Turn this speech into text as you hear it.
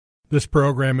This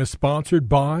program is sponsored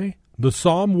by the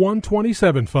Psalm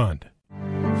 127 Fund.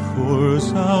 For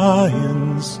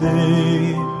Zion's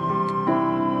sake,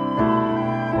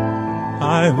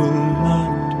 I will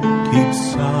not keep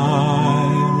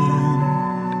silent.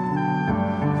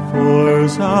 For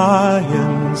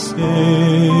Zion's sake,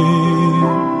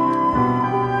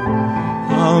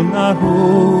 I'll not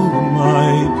hold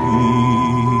my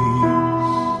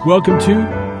peace. Welcome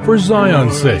to For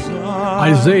Zion's Sake.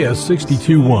 Isaiah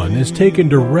 62:1 is taken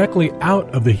directly out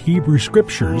of the Hebrew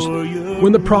Scriptures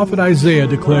when the prophet Isaiah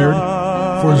declared,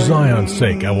 "For Zion's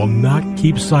sake I will not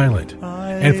keep silent,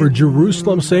 and for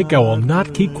Jerusalem's sake I will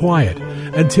not keep quiet,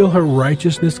 until her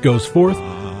righteousness goes forth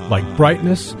like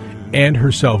brightness, and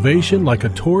her salvation like a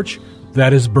torch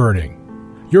that is burning."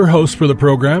 Your hosts for the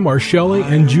program are Shelley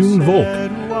and June Volk,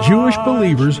 Jewish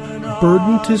believers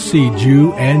burdened to see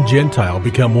Jew and Gentile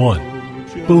become one.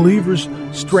 Believers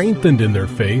strengthened in their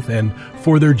faith, and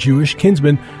for their Jewish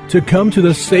kinsmen to come to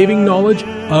the saving knowledge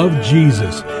of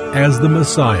Jesus as the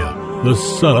Messiah, the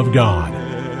Son of God.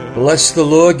 Bless the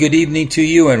Lord. Good evening to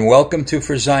you, and welcome to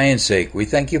For Zion's Sake. We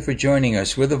thank you for joining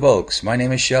us. We're the Volks. My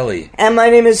name is Shelley. And my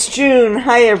name is June.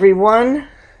 Hi, everyone.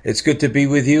 It's good to be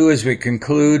with you as we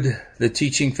conclude the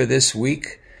teaching for this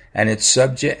week, and its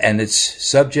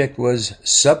subject was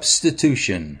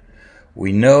substitution.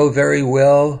 We know very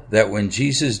well that when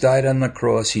Jesus died on the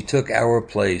cross, he took our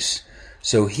place,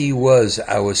 so he was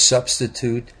our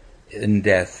substitute in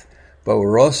death. But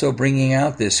we're also bringing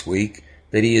out this week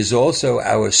that he is also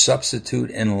our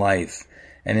substitute in life.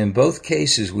 And in both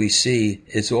cases we see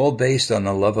it's all based on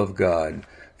the love of God.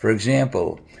 For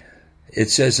example, it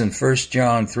says in 1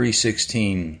 John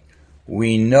 3:16,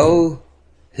 "We know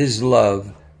his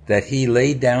love, that he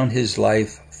laid down his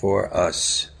life for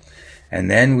us." And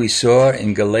then we saw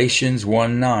in Galatians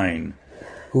 1:9,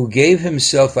 "Who gave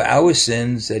himself for our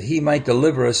sins, that he might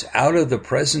deliver us out of the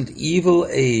present evil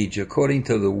age, according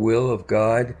to the will of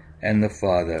God and the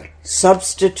Father."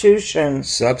 Substitution.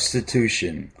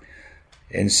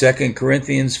 In 2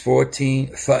 Corinthians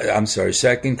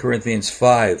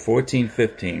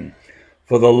 5:14-15,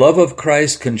 "For the love of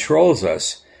Christ controls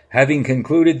us, having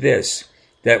concluded this,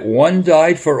 that one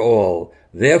died for all,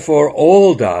 therefore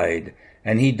all died.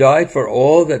 And he died for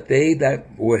all, that they that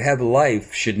would have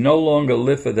life should no longer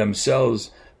live for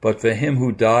themselves, but for him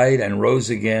who died and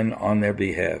rose again on their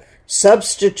behalf."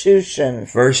 Substitution.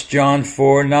 1 John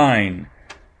 4:9,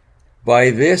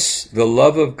 "By this the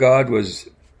love of God was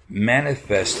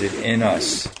manifested in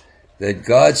us, that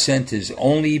God sent his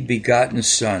only begotten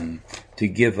Son to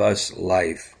give us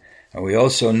life." And we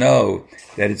also know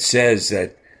that it says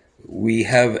that we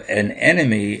have an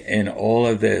enemy in all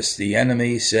of this. The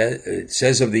enemy it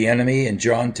says of the enemy in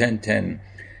John 10:10,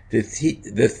 the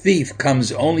thief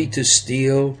comes only to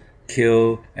steal,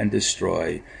 kill, and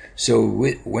destroy. So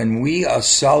when we are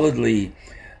solidly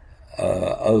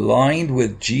aligned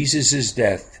with Jesus'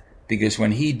 death, because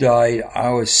when he died,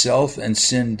 our self and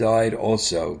sin died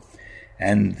also.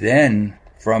 And then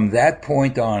from that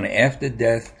point on, after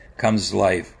death comes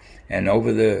life. And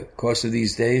over the course of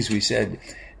these days, we said,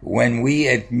 when we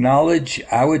acknowledge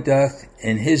our death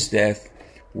in his death,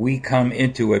 we come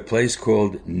into a place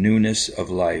called newness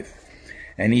of life.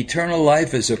 And eternal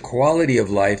life is a quality of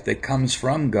life that comes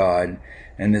from God,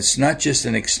 and it's not just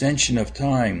an extension of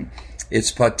time.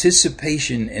 It's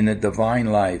participation in a divine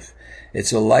life.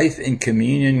 It's a life in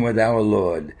communion with our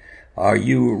Lord. Are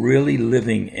you really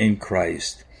living in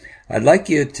Christ? I'd like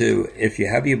you to, if you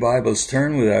have your Bibles,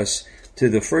 turn with us to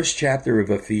the first chapter of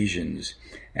Ephesians.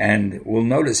 And we'll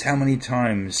notice how many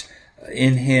times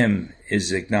in him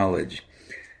is acknowledged.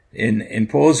 In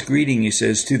Paul's greeting, he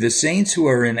says, "To the saints who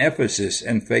are in Ephesus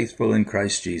and faithful in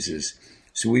Christ Jesus."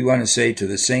 So we want to say to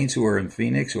the saints who are in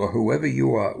Phoenix, or whoever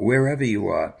you are, wherever you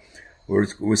are,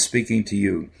 we're speaking to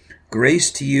you. "Grace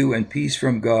to you and peace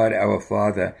from God our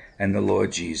Father and the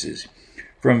Lord Jesus."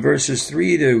 From verses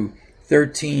 3 to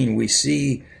 13, we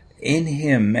see in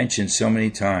him mentioned so many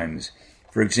times.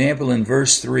 For example, in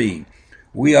verse 3,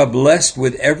 "We are blessed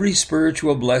with every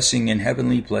spiritual blessing in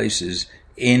heavenly places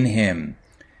in him."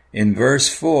 In verse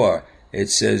 4, it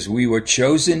says, "We were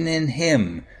chosen in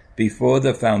him before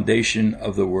the foundation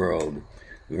of the world."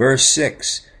 Verse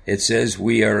 6, it says,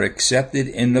 "We are accepted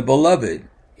in the beloved,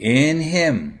 in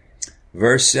him."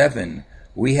 Verse 7,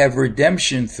 "We have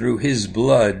redemption through his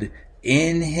blood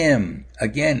in him."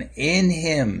 Again, in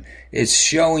him. It's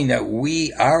showing that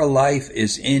our life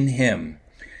is in him.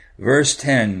 Verse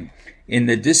 10, "In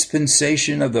the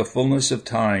dispensation of the fullness of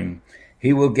time,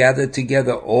 he will gather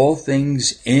together all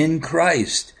things in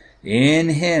Christ, in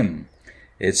him."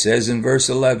 It says in verse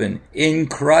 11, "In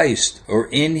Christ," or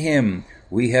in him,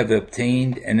 we have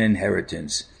obtained an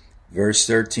inheritance. Verse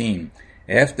 13,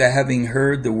 after having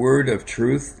heard the word of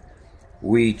truth,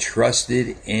 we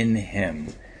trusted in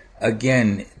him.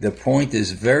 Again, the point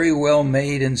is very well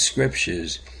made in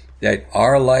scriptures that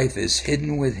our life is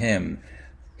hidden with him.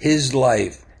 His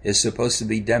life is supposed to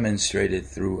be demonstrated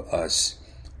through us.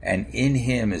 And in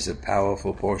him is a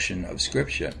powerful portion of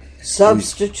scripture.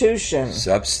 Substitution.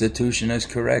 Substitution is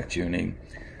correct, Junie.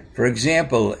 For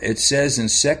example, it says in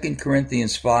 2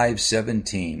 Corinthians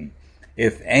 5:17,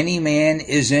 if any man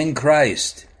is in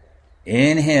Christ,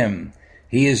 in him,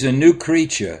 he is a new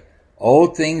creature.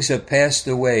 Old things have passed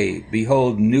away.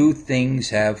 Behold, new things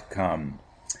have come.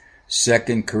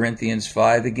 2 Corinthians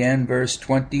 5 again, verse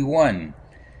 21.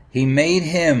 He made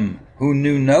him who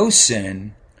knew no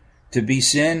sin to be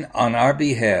sin on our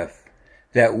behalf,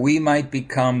 that we might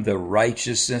become the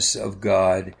righteousness of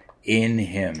God in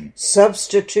him.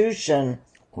 Substitution.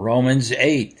 Romans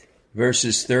 8,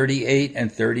 verses 38 and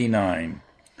 39.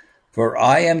 For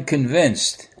I am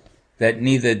convinced that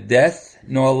neither death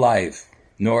nor life,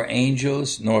 nor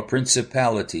angels, nor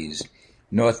principalities,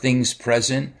 nor things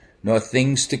present, nor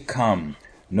things to come,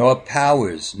 nor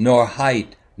powers, nor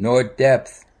height, nor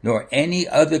depth, nor any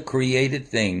other created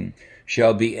thing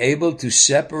shall be able to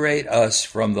separate us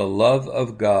from the love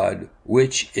of God,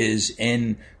 which is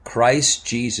in Christ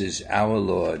Jesus our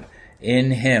Lord.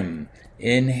 In him,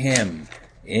 in him,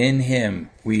 in him.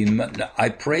 I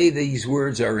pray these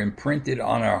words are imprinted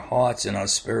on our hearts and our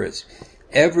spirits.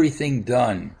 Everything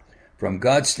done from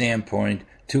God's standpoint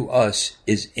to us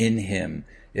is in him.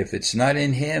 If it's not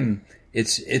in him,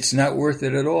 it's not worth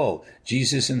it at all.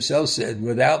 Jesus himself said,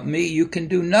 without me you can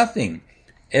do nothing.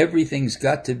 Everything's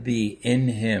got to be in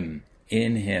him,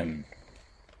 in him.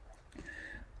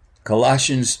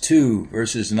 Colossians 2,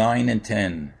 verses 9 and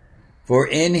 10. For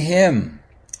in him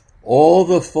all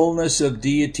the fullness of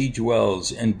deity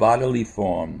dwells in bodily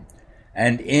form,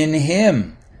 and in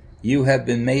him you have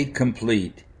been made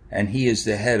complete, and he is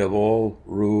the head of all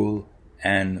rule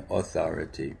and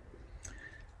authority.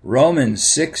 Romans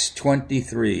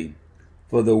 6:23.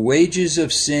 For the wages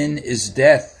of sin is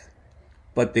death,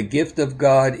 but the gift of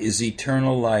God is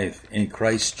eternal life in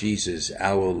Christ Jesus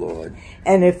our Lord.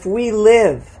 And if we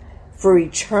live for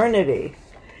eternity,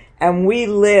 and we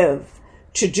live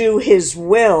to do his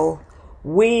will,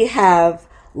 we have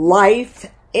life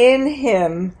in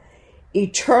him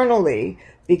eternally,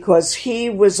 because he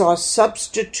was our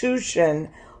substitution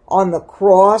on the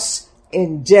cross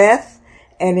in death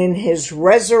and in his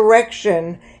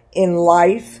resurrection in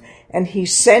life. And he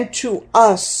sent to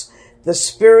us the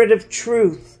Spirit of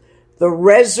truth. The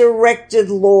resurrected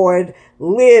Lord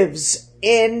lives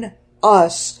in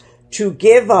us to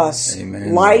give us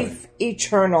Amen, life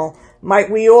eternal.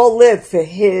 Might we all live for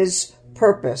his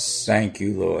purpose. Thank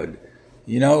you, Lord.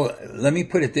 You know, let me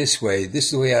put it this way. This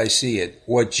is the way I see it.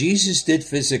 What Jesus did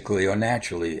physically or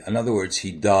naturally, in other words,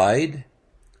 he died,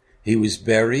 he was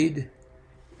buried,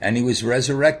 and he was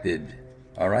resurrected.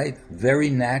 All right? Very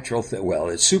natural, well,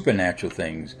 it's supernatural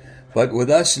things. But with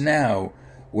us now,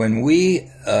 when we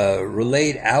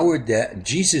relate our death,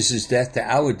 Jesus' death to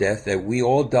our death, that we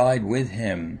all died with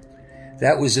him,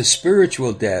 that was a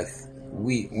spiritual death.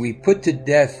 We put to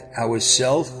death our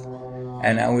self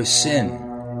and our sin,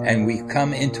 and we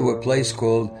come into a place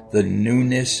called the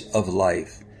newness of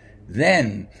life.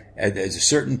 Then, at a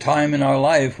certain time in our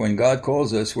life, when God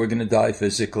calls us, we're going to die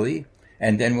physically,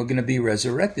 and then we're going to be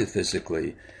resurrected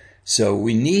physically. So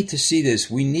we need to see this.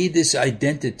 We need this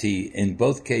identity in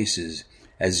both cases,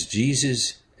 as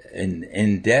Jesus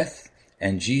in death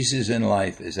and Jesus in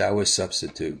life is our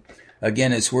substitute.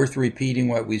 Again, it's worth repeating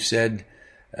what we've said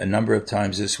a number of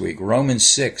times this week. Romans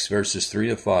 6, verses 3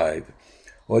 to 5.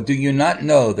 Or do you not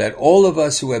know that all of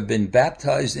us who have been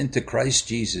baptized into Christ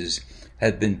Jesus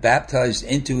have been baptized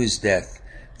into his death?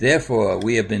 Therefore,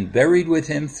 we have been buried with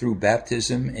him through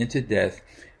baptism into death,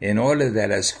 in order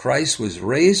that as Christ was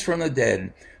raised from the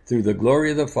dead through the glory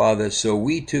of the Father, so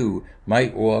we too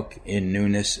might walk in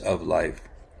newness of life.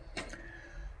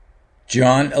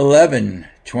 John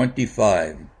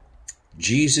 11:25.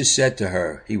 Jesus said to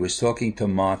her, he was talking to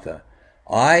Martha,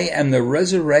 I am the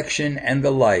resurrection and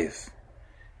the life.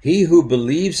 He who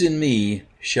believes in me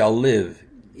shall live,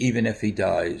 even if he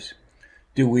dies.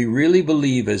 Do we really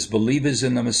believe, as believers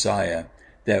in the Messiah,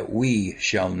 that we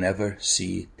shall never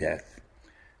see death?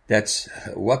 That's,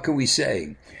 what can we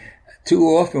say? Too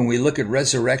often we look at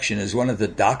resurrection as one of the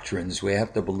doctrines we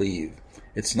have to believe.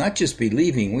 It's not just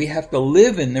believing, we have to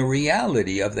live in the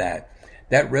reality of that.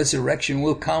 That resurrection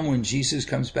will come when Jesus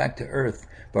comes back to earth.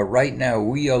 But right now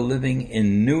we are living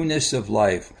in newness of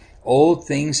life. Old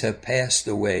things have passed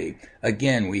away.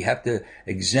 Again, we have to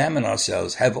examine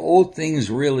ourselves. Have old things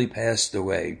really passed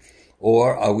away?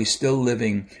 Or are we still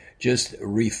living just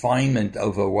refinement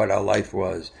over what our life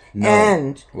was? No.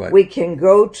 And What? we can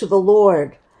go to the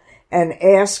Lord and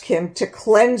ask him to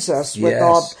cleanse us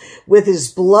Yes. with his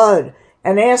blood,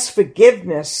 and ask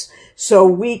forgiveness so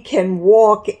we can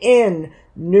walk in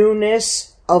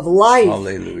newness of life.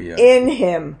 Hallelujah. In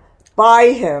him,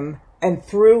 by him, and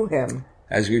through him.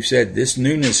 As we've said, this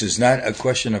newness is not a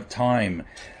question of time.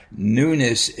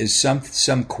 Newness is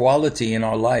some quality in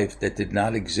our life that did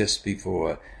not exist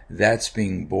before. That's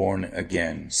being born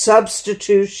again.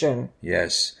 Substitution.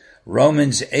 Yes.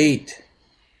 Romans 8,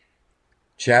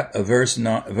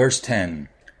 verse 10.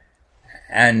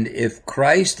 And if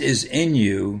Christ is in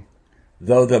you,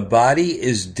 though the body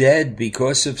is dead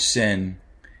because of sin,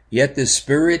 yet the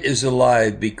spirit is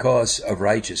alive because of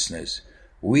righteousness.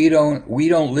 We don't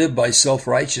live by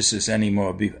self-righteousness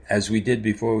anymore as we did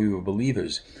before we were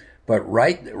believers. But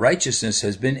righteousness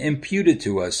has been imputed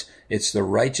to us. It's the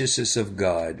righteousness of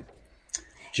God.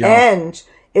 And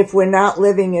if we're not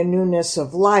living in newness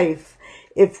of life,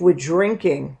 if we're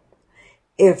drinking,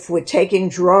 if we're taking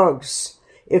drugs,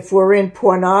 if we're in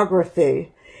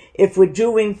pornography, if we're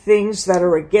doing things that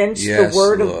are against Yes, the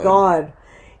word Lord. of God,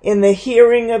 in the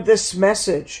hearing of this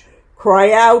message,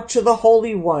 cry out to the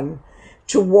Holy One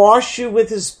to wash you with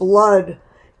his blood.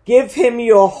 Give him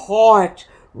your heart.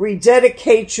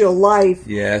 Rededicate your life.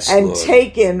 Yes, and Lord.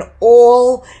 take in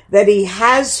all that he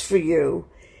has for you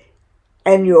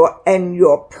and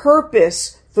your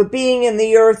purpose for being in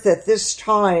the earth at this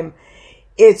time.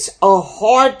 It's a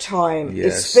hard time.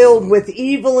 Yes, It's filled Lord. with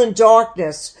evil and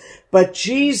darkness, but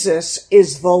Jesus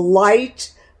is the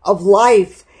light of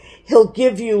life. He'll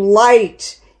give you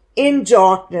light in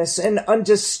darkness and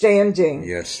understanding.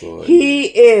 Yes, Lord. He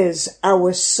is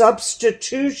our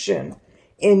substitution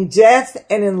in death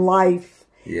and in life.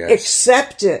 Yes.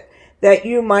 Accept it, that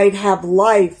you might have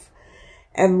life,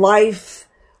 and life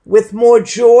with more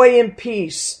joy and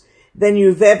peace than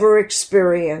you've ever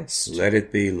experienced. Let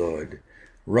it be, Lord.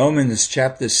 Romans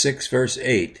chapter 6, verse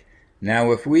 8.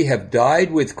 Now if we have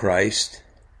died with Christ,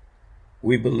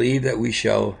 we believe that we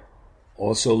shall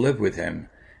also live with him.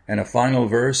 And a final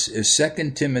verse is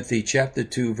 2 Timothy chapter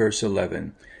 2, verse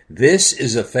 11. This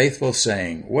is a faithful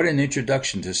saying. What an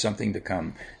introduction to something to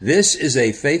come. This is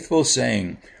a faithful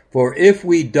saying, for if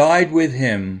we died with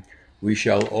him, we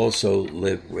shall also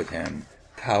live with him.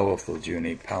 Powerful,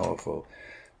 Junie, powerful.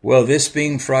 Well, this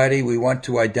being Friday, we want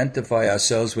to identify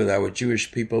ourselves with our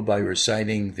Jewish people by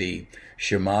reciting the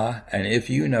Shema. And if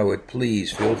you know it,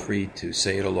 please feel free to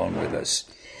say it along with us.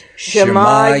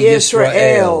 Shema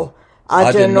Yisrael,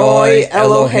 Adonai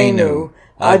Eloheinu,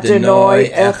 Adonai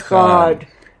Echad.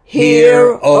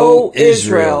 Hear, O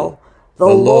Israel, the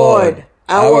Lord,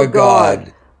 our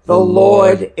God, the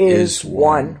Lord is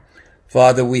one.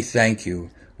 Father, we thank you.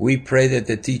 We pray that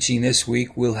the teaching this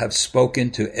week will have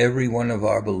spoken to every one of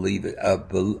our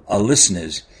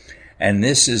listeners, and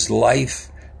this is life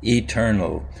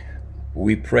eternal.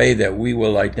 We pray that we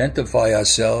will identify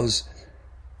ourselves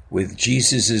with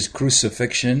Jesus'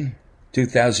 crucifixion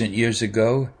 2,000 years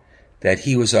ago, that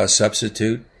he was our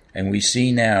substitute, and we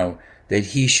see now that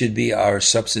he should be our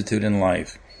substitute in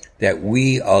life, that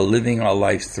we are living our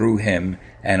life through him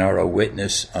and are a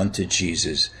witness unto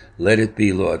Jesus. Let it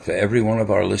be, Lord, for every one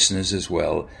of our listeners as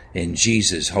well, in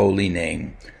Jesus' holy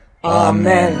name.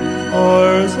 Amen.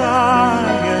 For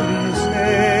Zion's sake.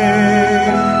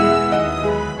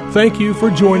 Thank you for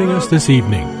joining us this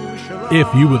evening.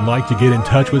 If you would like to get in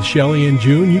touch with Shelley and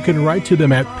June, you can write to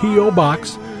them at P.O.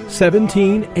 Box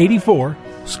 1784,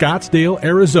 Scottsdale,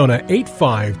 Arizona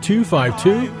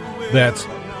 85252. That's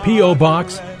P.O.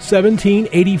 Box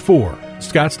 1784,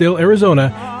 Scottsdale,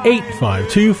 Arizona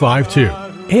 85252.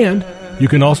 And you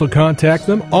can also contact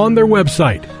them on their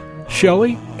website,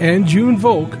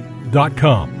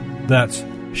 ShelleyandJuneVolk.com. That's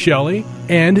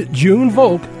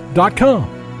ShelleyandJuneVolk.com.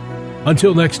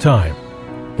 Until next time,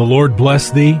 the Lord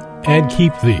bless thee and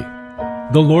keep thee.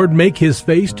 The Lord make his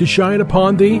face to shine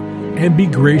upon thee and be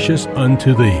gracious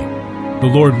unto thee. The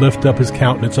Lord lift up his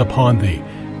countenance upon thee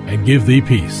and give thee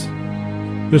peace.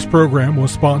 This program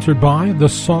was sponsored by the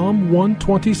Psalm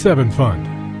 127 Fund.